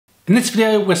In this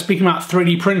video, we're speaking about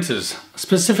 3D printers,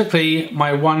 specifically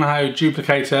my WanHao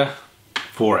Duplicator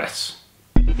 4S.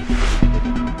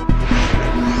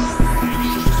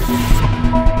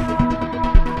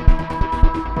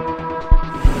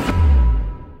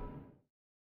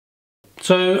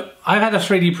 So I've had a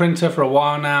 3D printer for a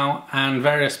while now, and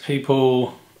various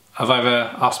people have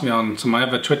either asked me on some of my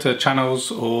other Twitter channels,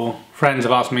 or friends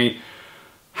have asked me,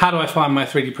 how do I find my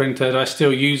 3D printer? Do I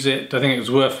still use it? Do I think it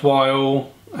was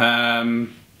worthwhile?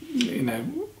 You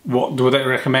know, what do they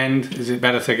recommend? Is it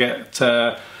better to get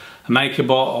a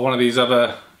MakerBot or one of these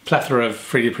other plethora of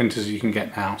 3D printers you can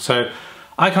get now? So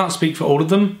I can't speak for all of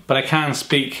them, but I can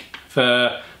speak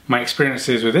for my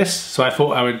experiences with this. So I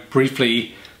thought I would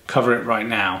briefly cover it right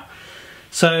now.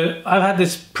 So I've had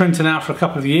this printer now for a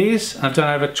couple of years. I've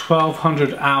done over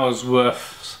 1,200 hours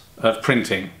worth of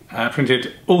printing. I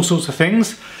printed all sorts of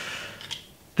things.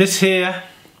 This here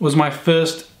was my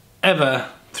first ever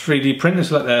 3D print. This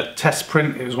is like the test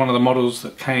print. It was one of the models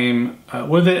that came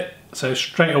with it. So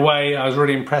straight away I was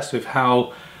really impressed with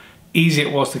how easy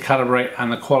it was to calibrate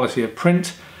and the quality of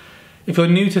print. If you're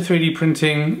new to 3D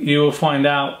printing, you will find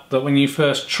out that when you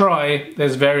first try,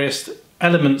 there's various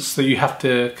elements that you have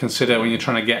to consider when you're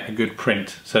trying to get a good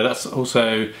print. So that's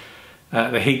also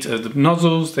the heat of the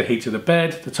nozzles, the heat of the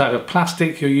bed, the type of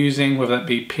plastic you're using, whether that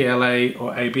be PLA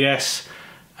or ABS,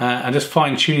 and just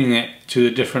fine tuning it to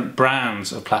the different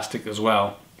brands of plastic as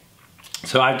well.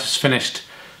 So I've just finished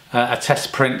a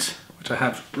test print, which I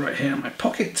have right here in my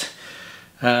pocket,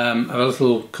 of a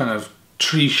little kind of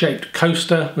tree-shaped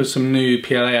coaster with some new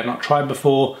PLA I've not tried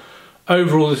before.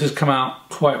 Overall, this has come out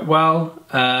quite well,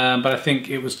 but I think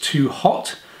it was too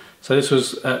hot. So this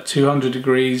was at 200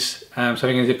 degrees, so I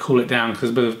think I need to cool it down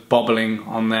because there's a bit of bobbling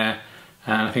on there,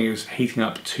 and I think it was heating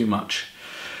up too much.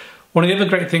 One of the other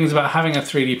great things about having a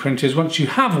 3D printer is once you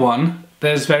have one,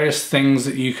 there's various things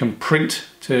that you can print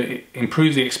to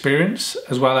improve the experience,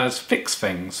 as well as fix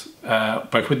things,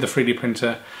 both with the 3D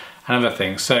printer and other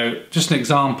things. So just an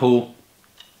example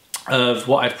of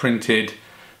what I've printed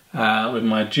with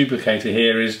my duplicator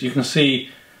here is, you can see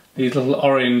these little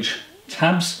orange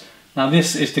tabs. Now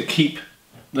this is to keep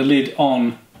the lid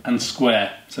on and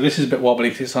square. So this is a bit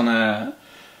wobbly because it's on a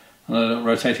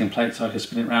rotating plate, so I can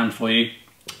spin it around for you.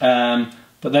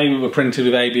 But they were printed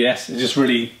with ABS. It's just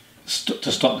really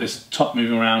to stop this top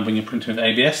moving around when you're printing with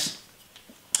ABS.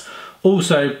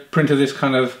 Also printed this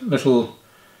kind of little,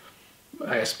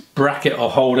 I guess, bracket or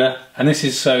holder, and this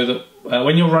is so that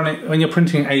when you're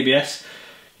printing ABS,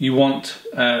 you want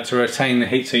to retain the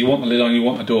heat, so you want the lid on, you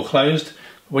want the door closed.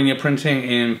 When you're printing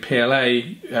in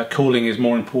PLA, cooling is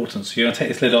more important, so you're going to take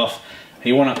this lid off, and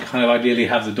you want to kind of ideally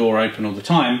have the door open all the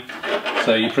time.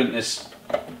 So you print this,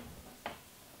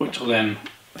 which will then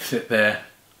sit there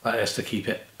like this to keep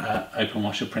it open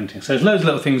whilst you're printing. So there's loads of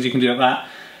little things you can do like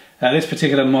that. This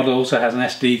particular model also has an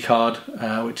SD card,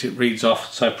 which it reads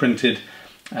off, so I printed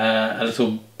a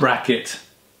little bracket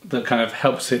that kind of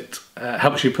helps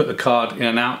you put the card in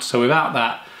and out. So without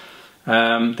that,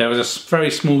 there was a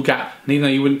very small gap, and even though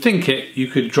you wouldn't think it, you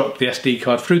could drop the SD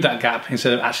card through that gap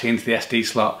instead of actually into the SD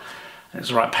slot. And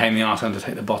it's a right pain in the arse to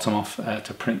take the bottom off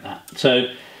to print that.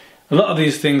 So a lot of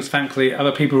these things, thankfully,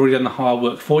 other people have already done the hard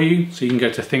work for you, so you can go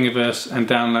to Thingiverse and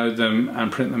download them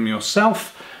and print them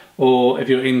yourself. Or if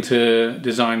you're into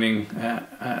designing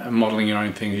and modeling your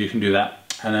own things, you can do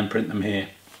that and then print them here.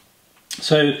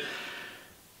 So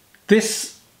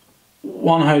this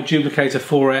WanHao Duplicator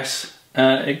 4S,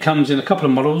 it comes in a couple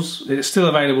of models. It's still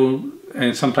available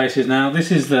in some places now.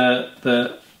 This is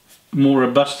the more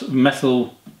robust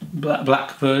metal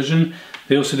black version.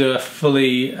 They also do a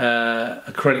fully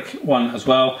acrylic one as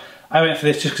well. I went for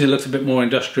this just because it looks a bit more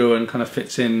industrial and kind of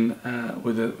fits in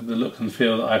with the look and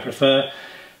feel that I prefer.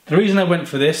 The reason I went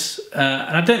for this,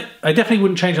 and I definitely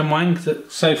wouldn't change my mind,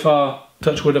 because so far,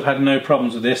 touch wood, I've had no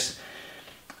problems with this.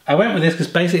 I went with this because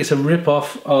basically it's a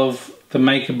rip-off of the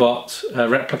MakerBot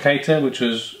Replicator, which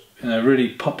was a really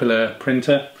popular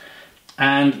printer.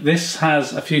 And this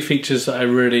has a few features that I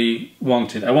really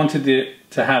wanted. I wanted it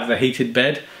to have the heated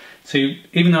bed. So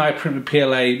even though I print with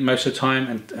PLA most of the time,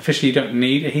 and officially you don't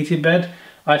need a heated bed,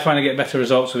 I find I get better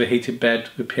results with a heated bed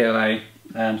with PLA,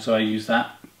 so I use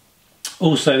that.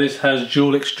 Also, this has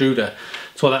dual extruder.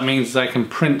 So what that means is I can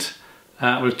print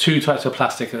with two types of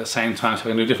plastic at the same time, so I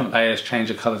can do different layers, change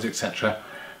the colours, etc.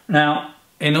 Now,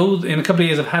 in a couple of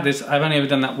years I've had this, I've only ever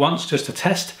done that once just to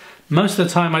test. Most of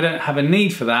the time I don't have a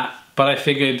need for that, but I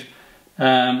figured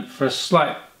for a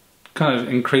slight kind of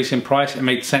increase in price, it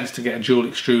made sense to get a dual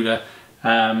extruder,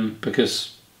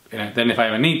 because then if I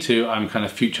ever need to, I'm kind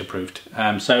of future-proofed.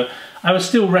 So I would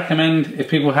still recommend, if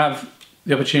people have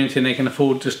the opportunity and they can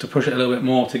afford just to push it a little bit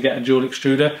more to get a dual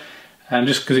extruder,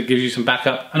 just because it gives you some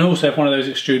backup. And also if one of those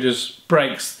extruders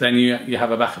breaks, then you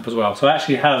have a backup as well. So I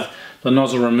actually have the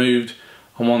nozzle removed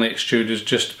on one of the extruders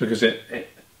just because it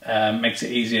makes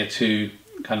it easier to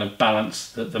kind of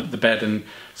balance the bed, and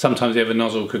sometimes the other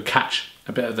nozzle could catch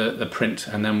a bit of the print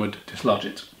and then would dislodge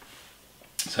it.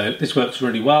 So this works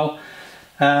really well,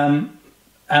 and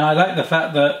I like the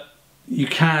fact that you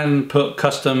can put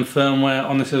custom firmware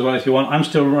on this as well if you want. I'm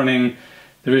still running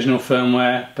the original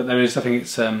firmware, but there is, I think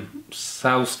it's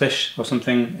Salesfish or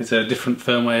something, it's a different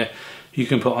firmware you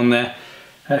can put on there.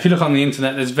 If you look on the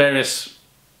internet, there's various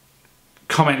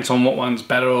comments on what one's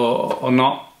better or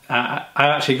not. I've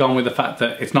actually gone with the fact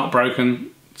that it's not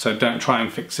broken, so don't try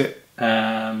and fix it.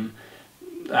 I'm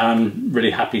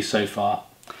really happy so far.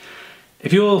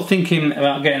 If you're thinking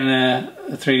about getting a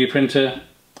 3D printer,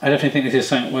 I definitely think this is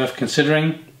something worth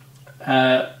considering.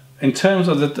 In terms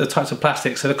of the types of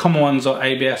plastics, so the common ones are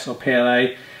ABS or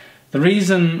PLA. The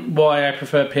reason why I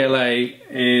prefer PLA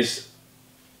is,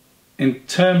 in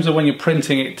terms of when you're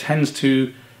printing, it tends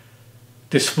to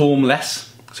disform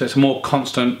less, so it's more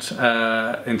constant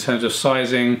in terms of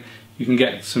sizing. You can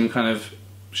get some kind of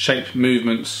shape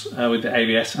movements with the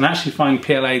ABS, and I actually find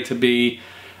PLA to be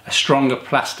a stronger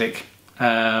plastic.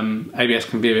 ABS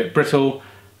can be a bit brittle,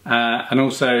 and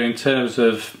also in terms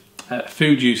of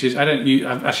food uses, I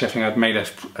think I've made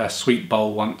a sweet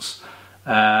bowl once,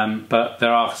 but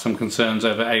there are some concerns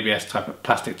over ABS type of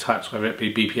plastic types, whether it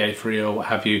be BPA free or what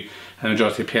have you, and the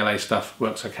majority of PLA stuff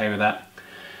works okay with that.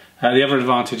 The other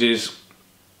advantage is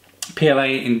PLA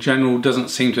in general doesn't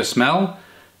seem to smell.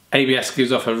 ABS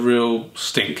gives off a real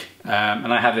stink,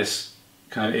 and I had this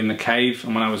kind of in the cave,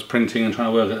 and when I was printing and trying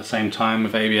to work at the same time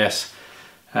with ABS,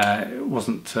 it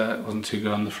wasn't too good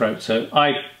on the throat. So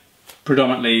I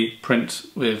predominantly print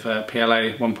with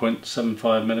PLA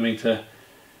 1.75mm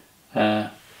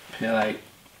PLA.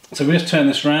 So we just turn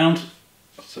this around.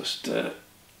 Let's just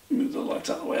move the light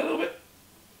out of the way a little bit.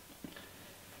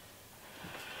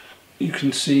 You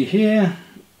can see here,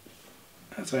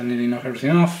 as I nearly knock everything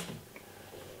off,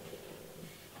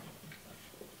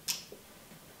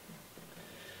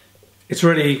 it's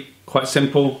really quite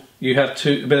simple. You have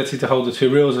the ability to hold the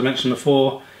two reels, as I mentioned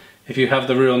before. If you have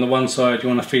the reel on the one side, you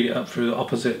want to feed it up through the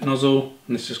opposite nozzle,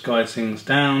 and this just guides things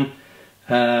down.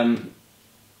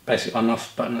 Basic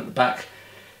on-off button at the back.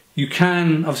 You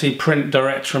can obviously print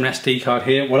direct from an SD card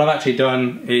here. What I've actually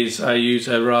done is I use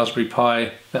a Raspberry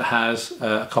Pi that has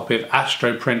a copy of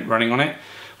Astro Print running on it,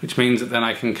 which means that then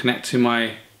I can connect to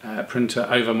my printer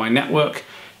over my network.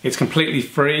 It's completely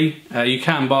free. You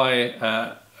can buy,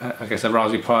 I guess, a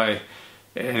Raspberry Pi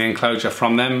an enclosure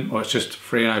from them, or it's just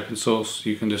free and open source.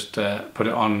 You can just put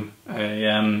it on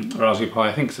a Raspberry Pi.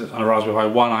 I think it's on a Raspberry Pi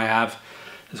 1 I have.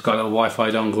 It's got a little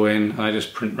Wi-Fi dongle in, and I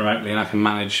just print remotely, and I can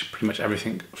manage pretty much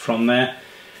everything from there.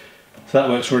 So that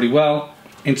works really well.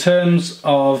 In terms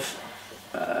of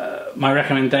my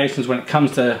recommendations when it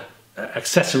comes to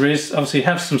accessories, obviously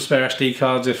have some spare SD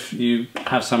cards. If you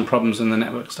have some problems and the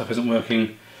network stuff isn't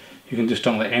working, you can just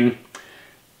dongle it in.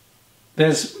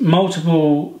 There's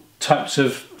multiple types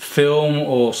of film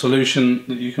or solution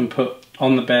that you can put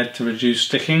on the bed to reduce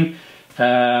sticking.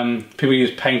 People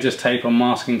use painter's tape or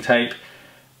masking tape.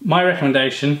 My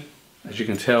recommendation, as you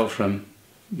can tell from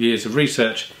years of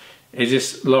research, is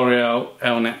this L'Oreal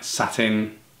Elnet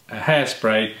Satin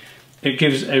hairspray. It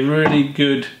gives a really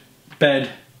good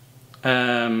bed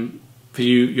for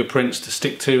your prints to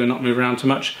stick to and not move around too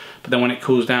much, but then when it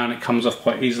cools down it comes off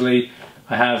quite easily.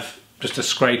 I have just a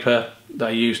scraper that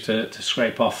I use to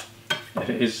scrape off if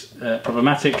it is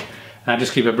problematic, and I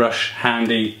just keep a brush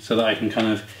handy so that I can kind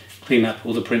of clean up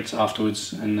all the prints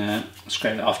afterwards and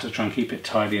scrape it off to try and keep it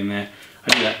tidy in there. I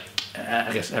do that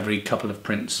I guess every couple of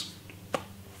prints.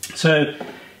 So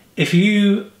if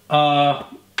you are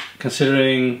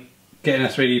considering getting a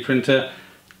 3D printer,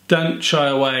 don't shy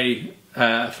away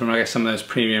from, I guess, some of those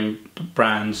premium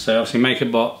brands. So obviously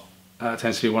MakerBot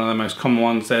tends to be one of the most common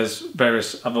ones. There's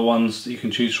various other ones that you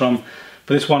can choose from,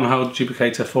 but this WanHao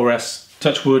Duplicator 4S,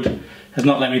 touch wood, has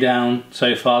not let me down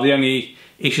so far. The only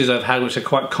issues I've had, which are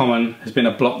quite common, has been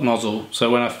a blocked nozzle. So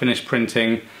when I finish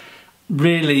printing,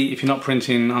 really, if you're not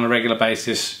printing on a regular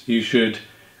basis, you should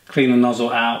clean the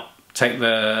nozzle out, take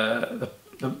the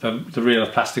reel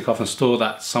of plastic off and store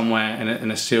that somewhere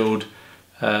in a sealed,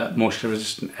 moisture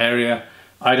resistant area.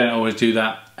 I don't always do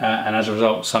that, and as a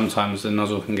result sometimes the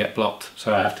nozzle can get blocked,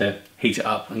 so I have to heat it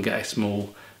up and get a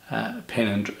small pin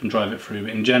and drive it through.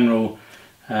 But in general,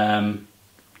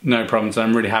 no problems.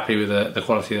 I'm really happy with the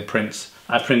quality of the prints.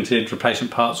 I printed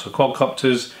replacement parts for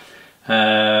quadcopters,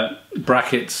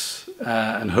 brackets,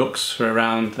 and hooks for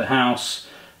around the house,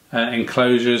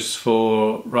 enclosures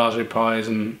for Raspberry Pis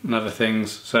and other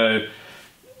things. So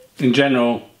in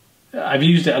general, I've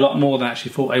used it a lot more than I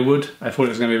actually thought I would. I thought it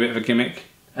was going to be a bit of a gimmick,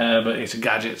 but it's a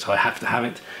gadget, so I have to have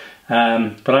it.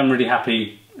 But I'm really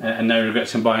happy and no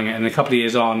regrets in buying it. And a couple of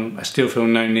years on, I still feel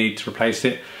no need to replace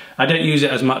it. I don't use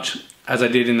it as much as I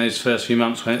did in those first few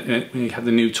months when you had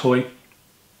the new toy.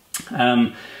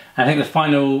 I think the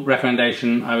final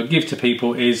recommendation I would give to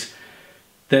people is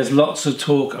there's lots of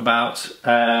talk about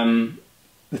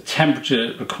the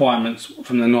temperature requirements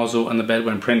from the nozzle and the bed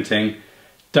when printing.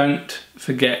 Don't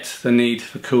forget the need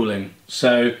for cooling.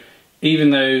 So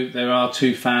even though there are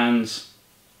 2 fans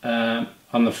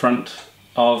on the front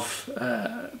of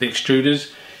the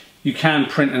extruders, you can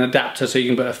print an adapter so you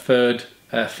can put a third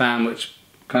fan which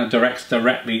kind of directs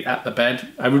directly at the bed.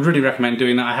 I would really recommend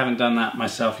doing that. I haven't done that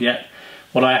myself yet.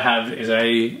 What I have is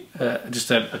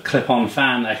just a clip-on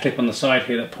fan that I clip on the side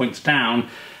here that points down,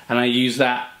 and I use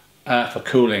that for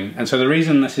cooling. And so the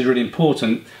reason this is really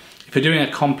important, if you're doing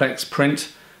a complex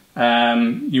print,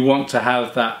 you want to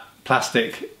have that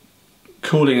plastic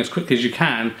cooling as quickly as you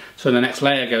can, so the next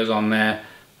layer goes on there,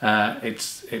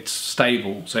 it's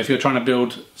stable. So if you're trying to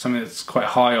build something that's quite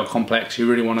high or complex, you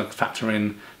really want to factor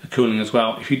in the cooling as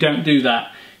well. If you don't do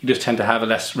that, you just tend to have a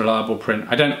less reliable print.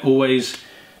 I don't always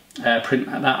print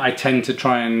like that. I tend to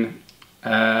try and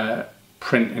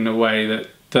print in a way that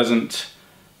doesn't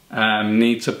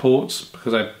need supports,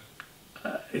 because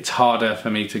it's harder for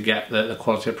me to get the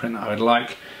quality of print that I would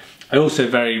like. I also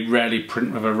very rarely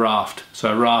print with a raft.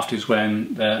 So a raft is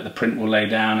when the print will lay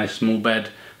down a small bed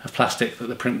of plastic that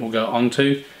the print will go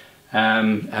onto,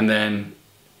 and then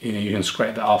you can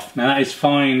scrape that off. Now that is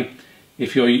fine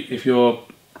if you're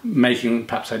making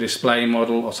perhaps a display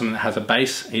model or something that has a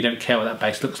base and you don't care what that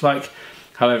base looks like.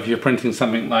 However, if you're printing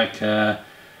something like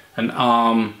an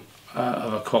arm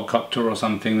of a quadcopter or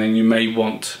something, then you may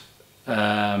want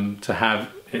to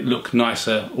have it look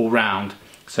nicer all round.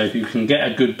 So if you can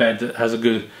get a good bed that has a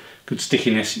good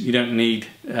stickiness, you don't need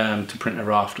to print a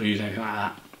raft or use anything like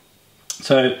that.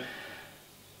 So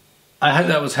I hope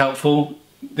that was helpful.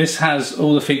 This has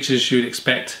all the features you would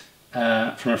expect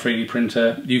from a 3D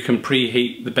printer. You can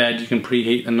preheat the bed, you can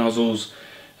preheat the nozzles,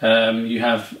 you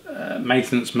have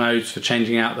maintenance modes for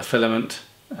changing out the filament,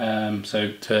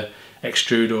 so to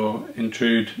extrude or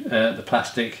intrude the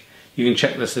plastic. You can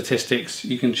check the statistics,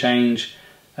 you can change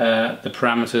the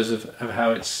parameters of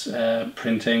how it's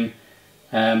printing.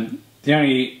 The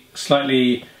only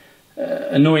slightly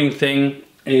annoying thing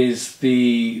is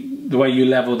the way you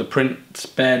level the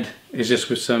print bed is just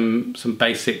with some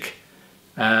basic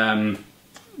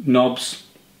knobs,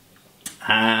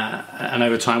 and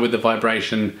over time with the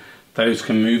vibration those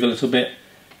can move a little bit.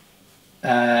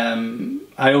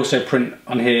 I also print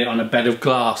on here on a bed of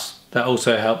glass. That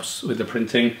also helps with the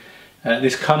printing.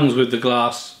 This comes with the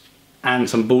glass and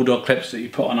some bulldog clips that you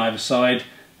put on either side,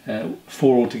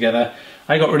 4 altogether.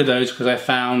 I got rid of those because I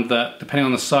found that depending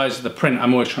on the size of the print,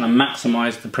 I'm always trying to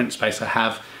maximize the print space I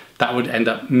have. That would end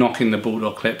up knocking the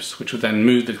bulldog clips, which would then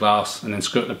move the glass and then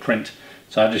screw up the print.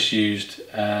 So I've just used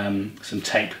some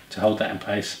tape to hold that in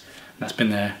place. And that's been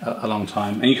there a long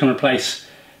time. And you can replace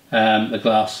the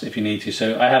glass if you need to.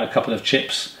 So I have a couple of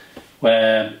chips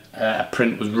where a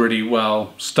print was really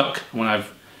well stuck. When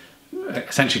I've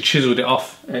essentially chiseled it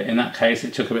off, in that case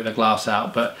it took a bit of the glass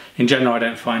out, but in general I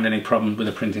don't find any problem with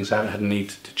the printing, so I haven't had a need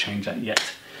to change that yet.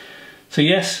 So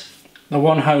yes, the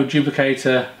WanHao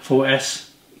Duplicator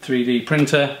 4S 3D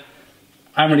printer,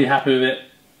 I'm really happy with it.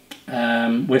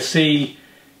 We'll see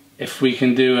if we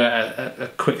can do a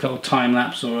quick little time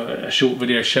lapse or a short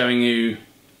video showing you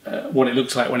what it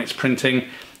looks like when it's printing.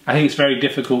 I think it's very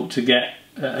difficult to get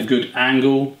a good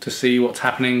angle to see what's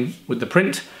happening with the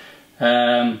print.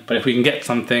 But if we can get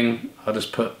something, I'll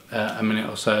just put a minute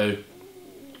or so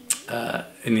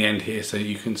in the end here so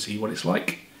you can see what it's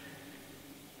like.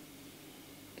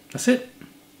 That's it.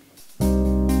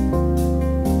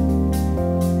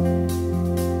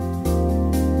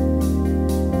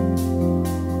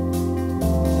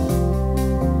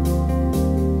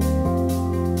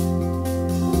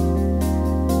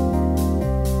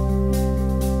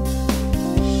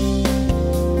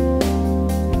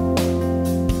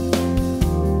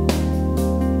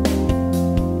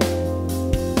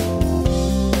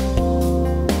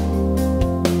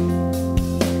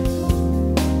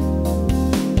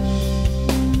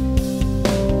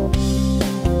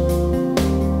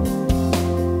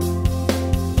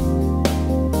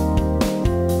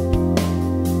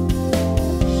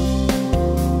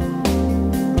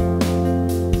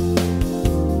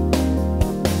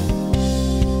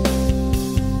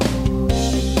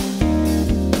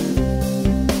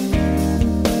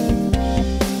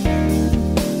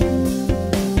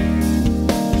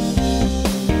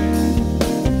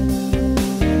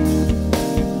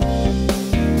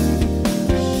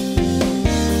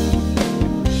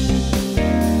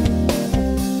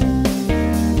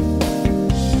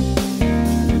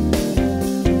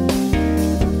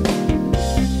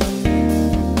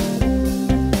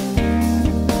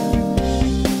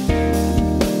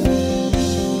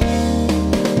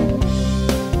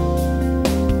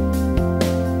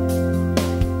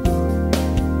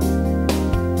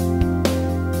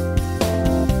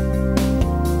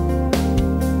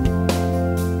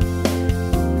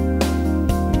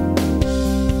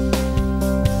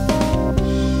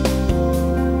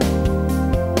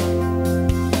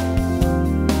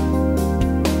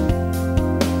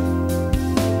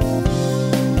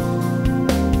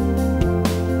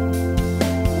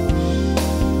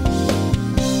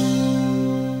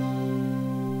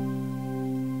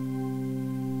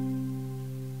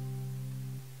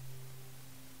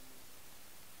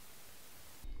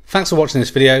 Thanks for watching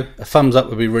this video. A thumbs up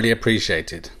would be really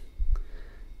appreciated.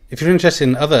 If you're interested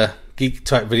in other geek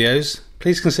type videos,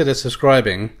 please consider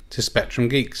subscribing to Spectrum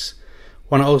Geeks.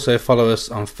 Why not also follow us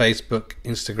on Facebook,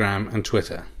 Instagram and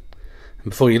Twitter. And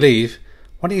before you leave,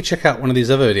 why don't you check out one of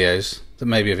these other videos that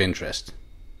may be of interest.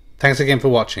 Thanks again for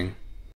watching.